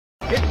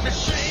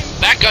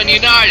Back on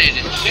United,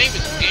 and Sheamus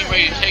is getting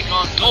ready to take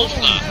on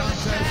Goldust.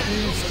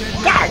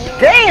 God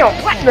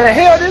damn! What the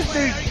hell? This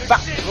dude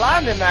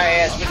blinding my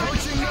ass with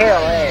his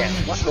hell ass.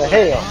 What the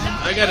hell?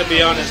 I gotta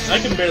be honest, I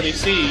can barely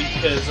see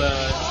because the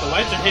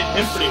lights are hitting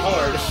him pretty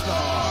hard.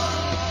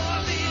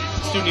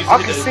 This dude needs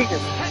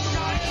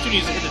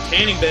to hit the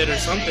tanning bed or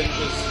something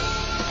because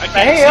I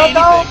can't see anything.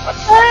 Dog? What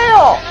the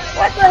hell?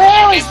 What the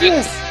hell is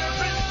this?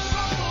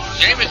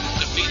 Sheamus has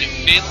defeated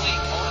Finley.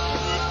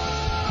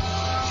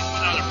 He's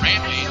been on a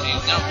rampage.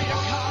 He's now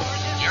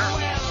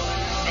Jericho.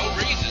 No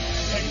reason.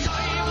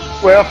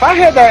 Well, if I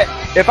had that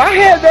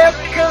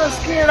kind of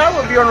skin, I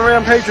would be on the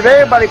rampage with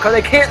everybody because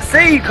they can't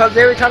see. Because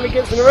every time he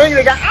gets in the ring,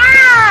 they go,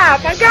 ah,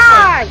 my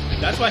God!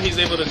 That's why he's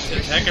able to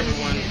attack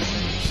everyone.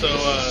 So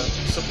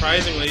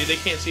surprisingly, they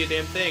can't see a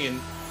damn thing.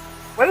 And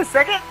wait a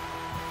second.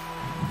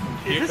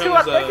 Is this who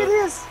I think it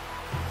is?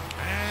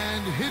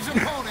 And his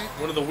opponent,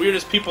 one of the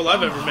weirdest people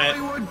I've ever met.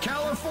 Hollywood,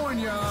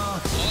 California.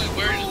 The only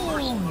weirdest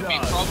person would be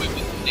probably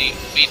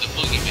be the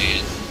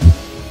Boogeyman.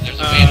 There's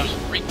a man who's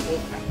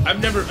freaking. I've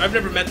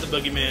never met the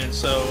Boogeyman,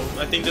 so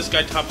I think this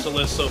guy tops the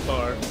list so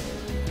far.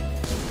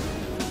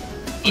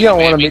 You don't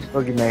want to meet the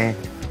Boogeyman.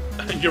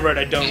 You're right,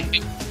 I don't.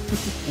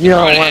 You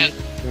don't want to meet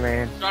the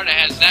Boogeyman. Trying to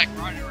have Zach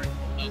Starr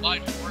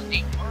Elijah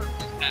working hard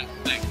this past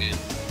second.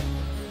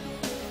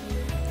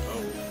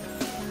 Oh,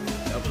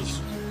 that was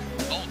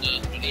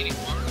Goldust been eating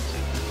worms.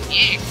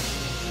 Yeah.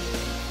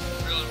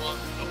 Really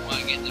don't want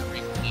to get in the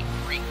ring.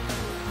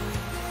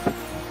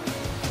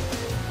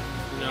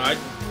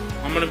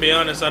 I'm gonna be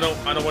honest. I don't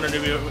want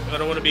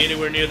to be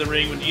anywhere near the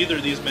ring when either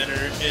of these men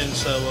are in.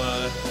 So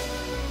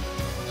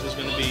this is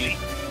gonna be.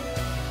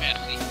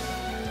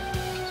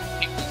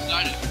 People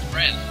inside of his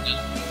friends.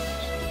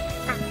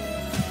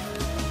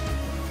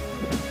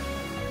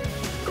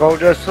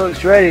 Goldust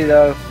looks ready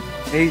though.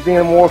 He's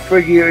being more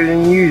freakier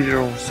than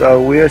usual. So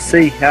we'll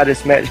see how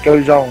this match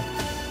goes on.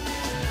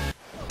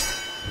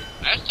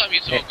 Last time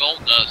you saw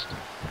Goldust,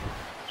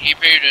 he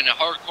appeared in a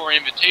hardcore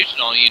invitation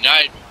on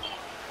United.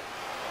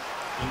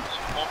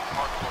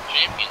 Hardcore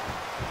champion.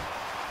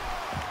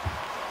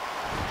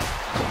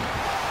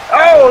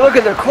 Oh, look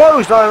at the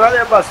clothesline right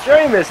there by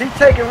Sheamus. He's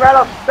taking right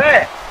off the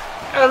bat.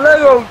 And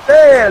Lego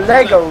there,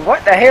 Lego.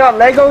 What the hell?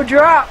 Lego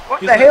drop?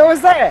 What the hell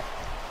is that?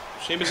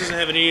 Sheamus doesn't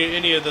have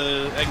any of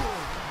the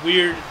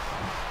weird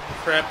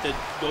crap that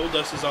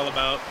Goldust is all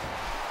about.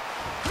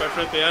 Quite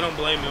frankly, I don't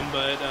blame him,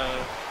 but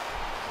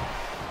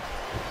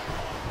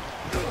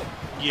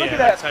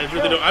yeah,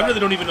 I really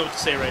don't even know what to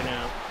say right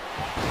now.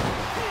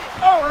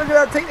 Oh, look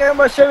at that takedown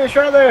by Sheamus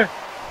right there.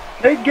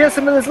 He gets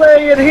him in his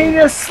leg and he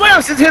just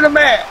slams it to the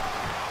mat.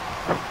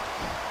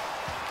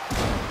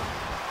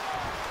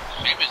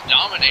 Sheamus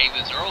dominating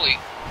this early.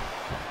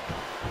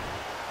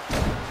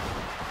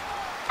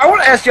 I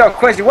want to ask y'all a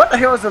question. What the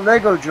hell is a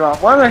Lego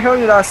drop? Why the hell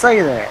did I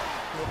say that?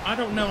 Well, I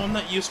don't know. I'm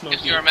not you, Smokey.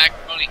 Because you're a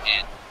macaroni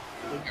head.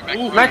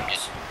 I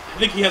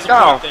think he has a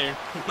point there.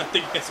 I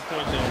think he has a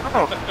point there.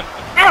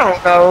 I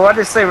don't know. I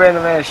just say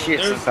random ass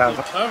shit sometimes. There's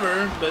the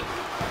cover, but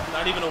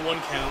not even a 1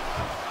 count.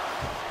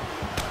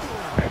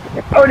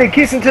 Oh, they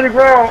kiss him to the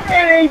ground.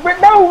 Hey, but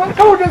no,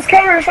 Goldust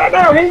counters right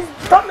now. He's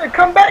starting to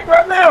come back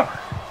right now.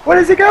 What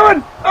is he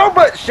going? Oh,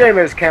 but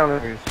Sheamus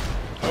counters.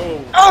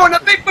 Oh, and a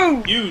big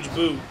boot. Huge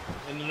boot.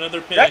 And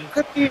another pin. That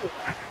could be.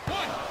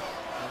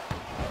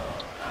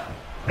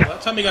 Well,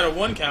 that time he got a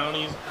 1 count.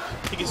 I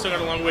think he's still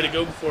got a long way to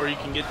go before he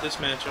can get this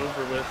match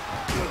over with.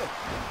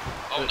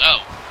 Oh,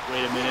 no.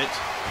 Wait a minute.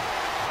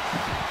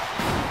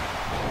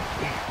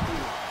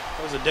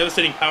 That was a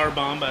devastating power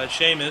bomb by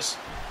Sheamus.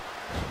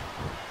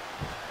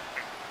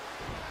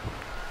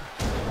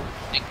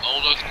 Think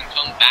Goldust can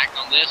come back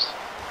on this?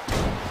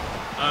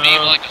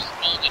 Maybe like a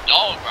scolded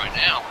dog right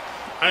now.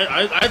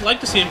 I'd like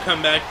to see him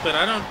come back, but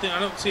I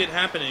don't see it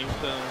happening.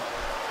 So.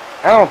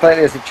 I don't think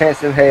there's a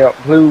chance in hell,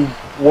 Blue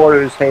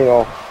Waters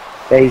hell,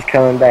 that he's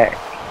coming back.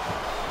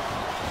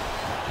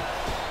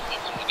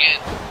 Again.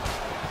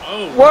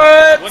 Oh,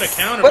 what a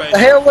counter! What the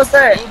hell was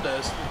that?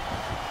 Goldust.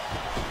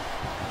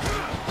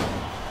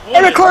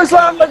 And a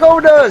clothesline by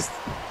Goldust.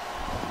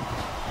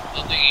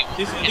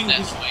 This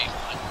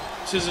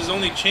is his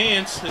only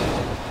chance,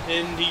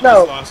 and he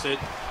just lost it.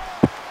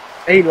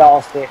 He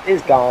lost it.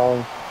 It's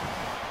gone.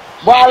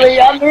 Wally,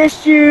 I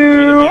miss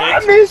you. I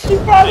miss you,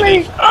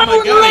 Wally. Oh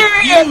my God,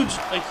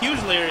 a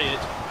huge lariat.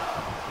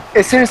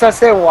 As soon as I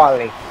said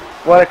Wally,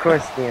 what a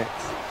coincidence.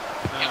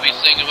 Can we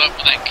sing him up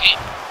for that kick?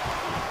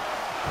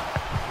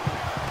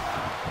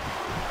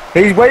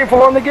 He's waiting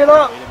for him to get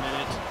up. Wait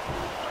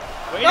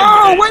a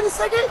minute. Wait a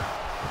second.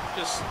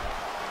 Just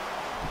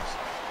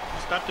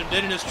stopped him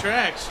dead in his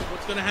tracks.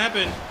 What's gonna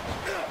happen?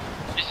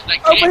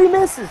 Oh, but he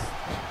misses.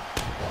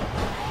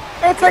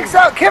 It takes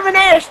out Kevin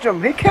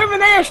Ashton.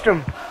 Kevin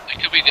Ashton. That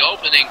could be the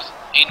openings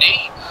he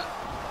needs.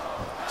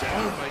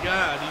 Oh my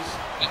God, he's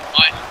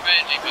quite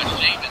strategy by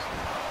Sheamus.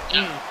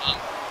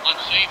 On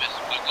Sheamus,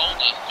 but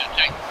Goldust to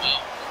take the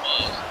ball.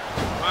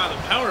 Wow,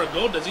 the power of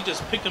Goldust. He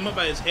just picked him up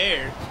by his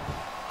hair.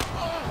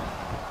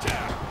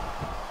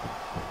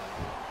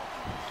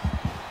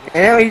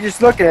 And now he's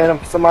just looking at him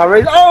for some odd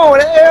reason. Oh,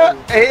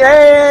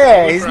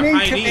 yeah, his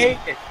knee to the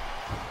head.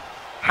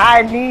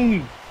 High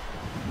knee.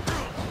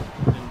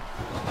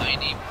 High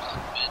knee.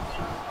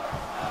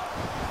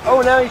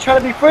 Oh, now he's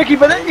trying to be freaky,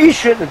 but he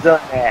shouldn't have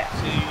done that.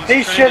 See,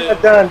 he shouldn't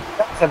have done.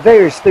 That's a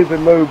very stupid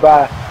move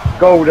by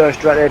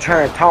Goldust right there,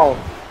 trying to taunt.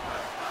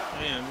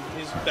 Man,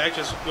 his back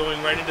just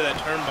going right into that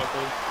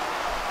turnbuckle.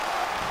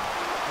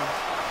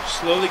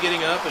 Slowly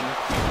getting up and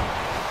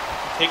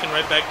taken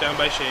right back down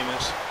by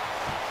Sheamus.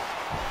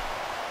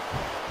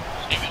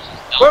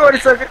 Wait a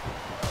second.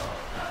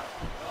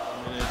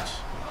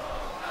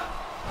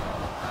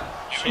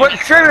 What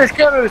Sheamus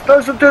coming?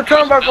 Throws him to a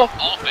turnbuckle.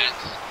 Offense.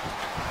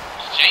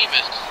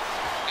 Sheamus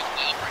gets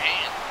the upper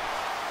hand.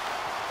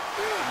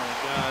 Oh my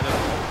god.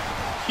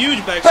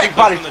 Huge back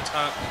suplex from the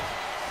top.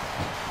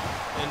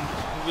 And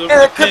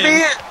it could be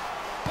it.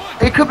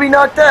 It could be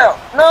knocked out.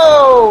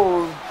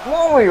 No!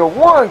 Only a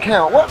one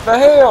count. What the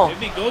hell?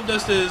 Maybe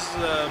Goldust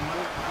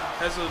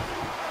has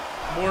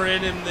more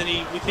in him than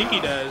we think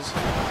he does.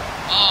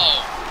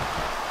 Oh.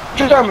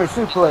 German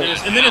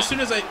suplex. And then as soon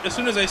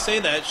as I say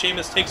that,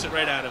 Sheamus takes it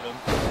right out of him.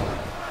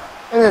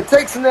 And then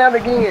takes him out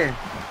again.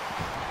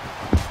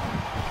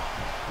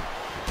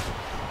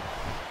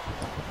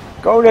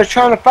 Goldust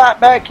trying to fight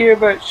back here,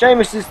 but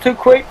Sheamus is too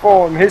quick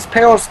for him. His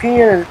pale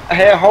skin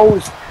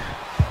holds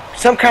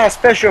some kind of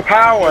special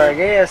power, I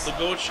guess. The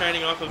gold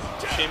shining off of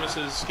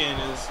Sheamus's skin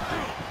is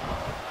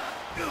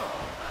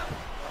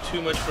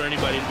too much for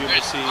anybody to be able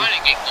to see. Trying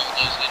to get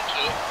Goldust into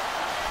it.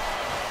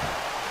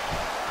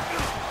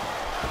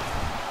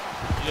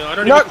 You know, I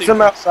don't knocks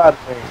him outside of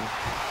me.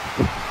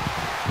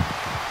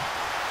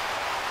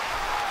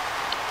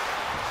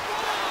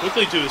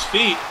 Quickly to his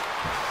feet.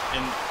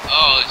 And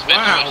oh, it's been too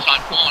much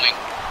time falling.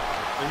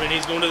 I mean,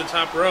 he's going to the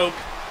top rope.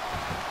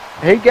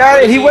 He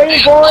got it. He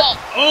waited for it.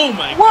 Oh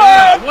my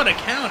god! What a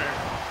counter!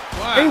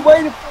 Wow. He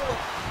waited for it.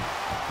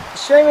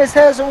 Sheamus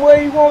has him where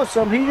he wants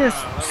him. He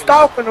just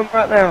stalking him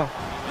right now.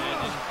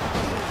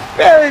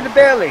 Belly to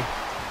belly.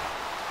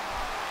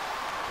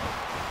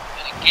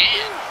 And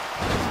again.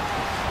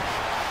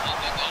 Oh,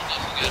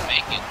 gonna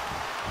make it.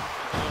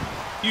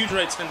 Huge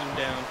right send him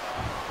down.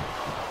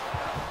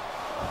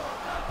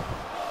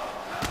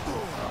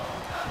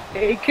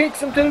 He kicks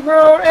him to the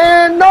ground,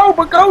 and no,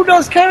 but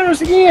Goldust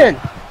counters again.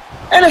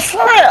 And a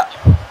slap!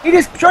 He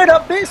just straight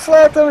up big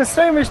slapped him, and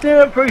Sheamus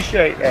didn't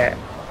appreciate that.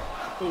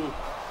 Ooh.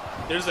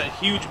 There's that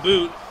huge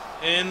boot,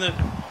 and the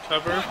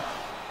cover.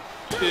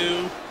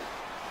 2.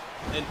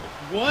 And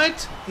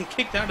what? He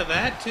kicked out of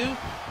that, too?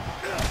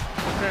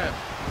 Crap.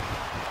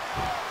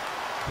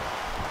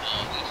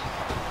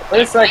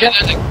 Wait a second.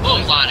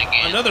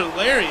 Another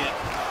lariat.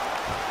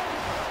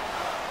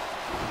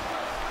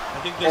 I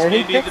think this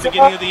may be the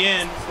beginning of the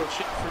end for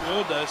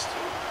Goldust.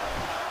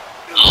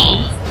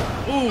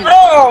 Ooh.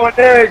 Oh,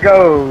 there it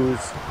goes.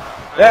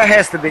 That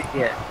has to be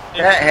it.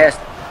 That has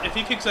to. If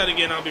he kicks out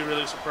again, I'll be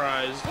really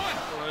surprised.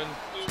 1,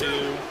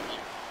 2,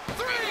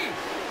 3.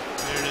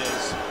 There it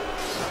is.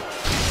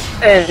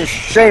 And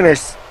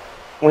Sheamus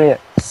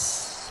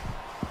wins.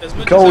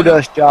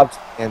 Goldust jobs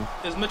in.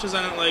 As much as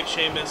I don't like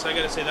Sheamus, I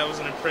gotta say that was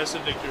an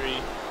impressive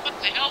victory. What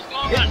the hell's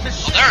going on?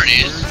 Oh, there it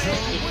is.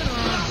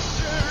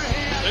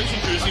 Production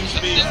crew seems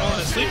to be falling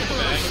asleep in the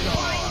back.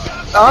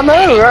 I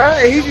know,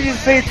 right? He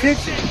just pay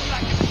attention.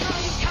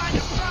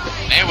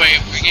 Anyway,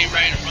 if we get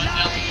ready to run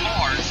down the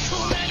card,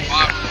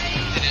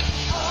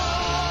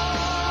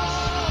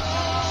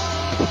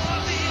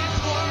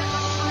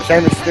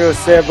 Sheamus still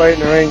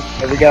celebrating the ring,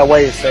 but we gotta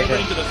wait a second.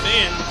 Celebrating to the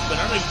fans, but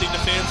I don't even think the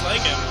fans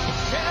like him.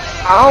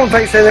 I don't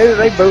think so.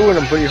 They booing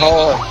him pretty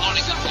hard.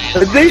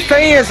 But these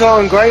fans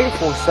are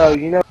ungrateful, so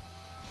you know.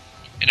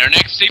 And our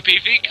next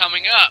CPV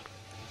coming up.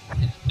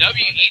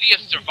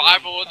 WEDF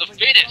Survival of the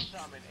Fittest.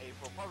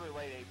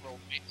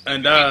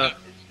 And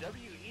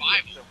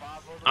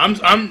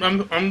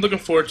I'm looking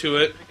forward to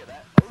it.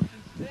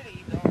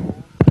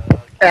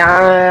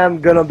 I'm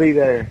gonna be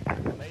there,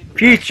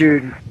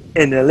 featured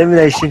in the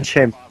Elimination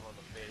Chamber.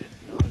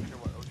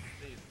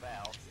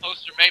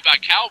 Poster made by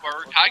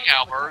Calberg. Hi,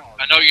 Calberg.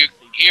 I know you're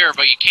here,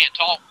 but you can't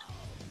talk.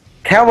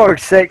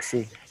 Calberg's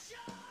sexy.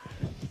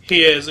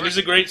 He is, and he's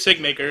a great sig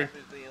maker.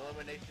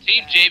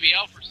 Team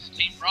JBL versus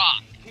Team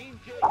Rock.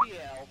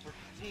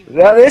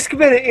 Now, this could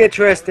be an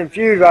interesting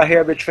feud right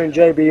here between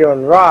JBL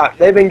and Rock.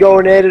 They've been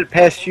going at it the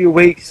past few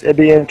weeks. It'd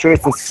be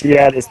interesting to see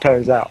how this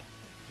turns out.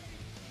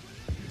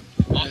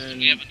 Also,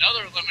 we have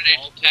another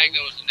elimination tag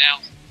that was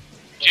announced.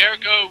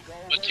 Jericho,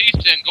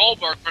 Batista, and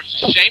Goldberg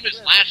versus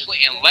Sheamus, Lashley,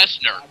 and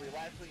Lesnar.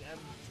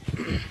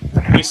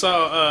 We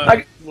saw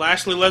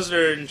Lashley,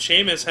 Lesnar, and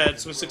Sheamus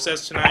had some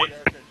success tonight.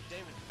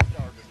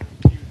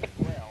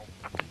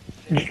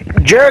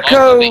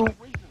 Jericho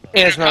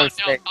is no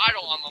mistake.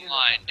 Title on the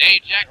line.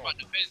 Dane Jackpot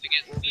defends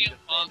against CM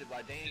Punk,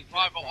 his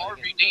rival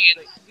RVD,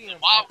 and the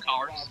wild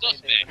card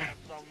suspect.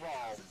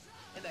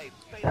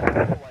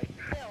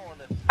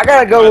 I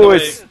gotta go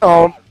with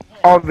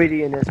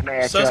RVD in this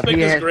match. Suspect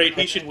is great.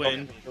 He should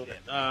win.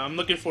 I'm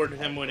looking forward to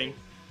him winning.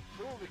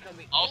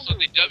 Also,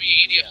 the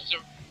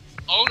WEDF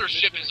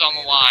ownership is on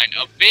the line.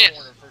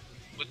 Abyss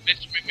with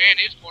Mr. McMahon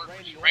in his corner,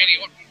 Mr. Randy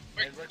Orton,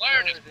 Ric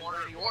Flair in his corner.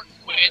 Orton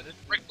wins.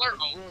 Ric Flair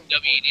owns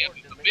WEDF.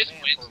 If the Miz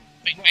wins,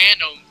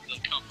 McMahon owns the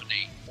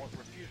company.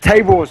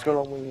 Table is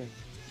gonna win.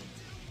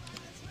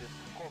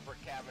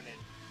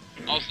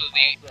 Also,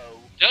 the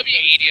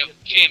WEDF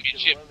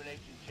Championship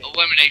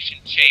Elimination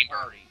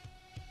Chamber.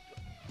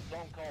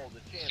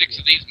 6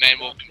 of these men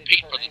will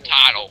compete for the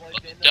title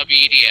of the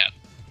WEDF.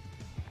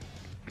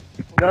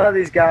 None of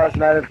these guys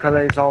matter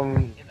because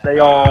they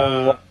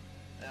all.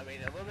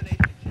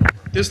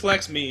 This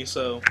lacks me,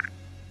 so.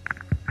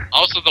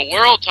 Also, the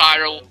world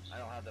title,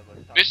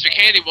 Mr.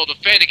 Candy will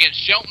defend against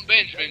Shelton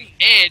Benjamin,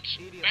 Edge,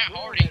 Matt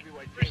Hardy,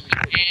 Christian,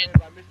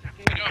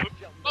 and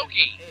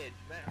Smokey.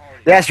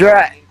 That's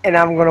right, and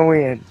I'm gonna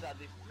win.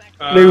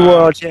 New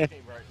world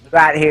champion,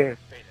 right here.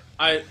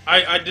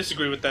 I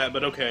disagree with that,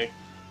 but okay.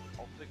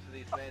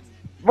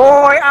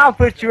 Boy, I'll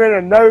put you in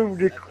a no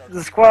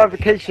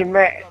disqualification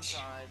match.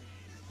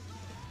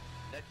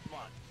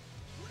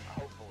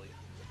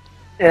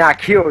 And I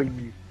kill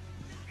you.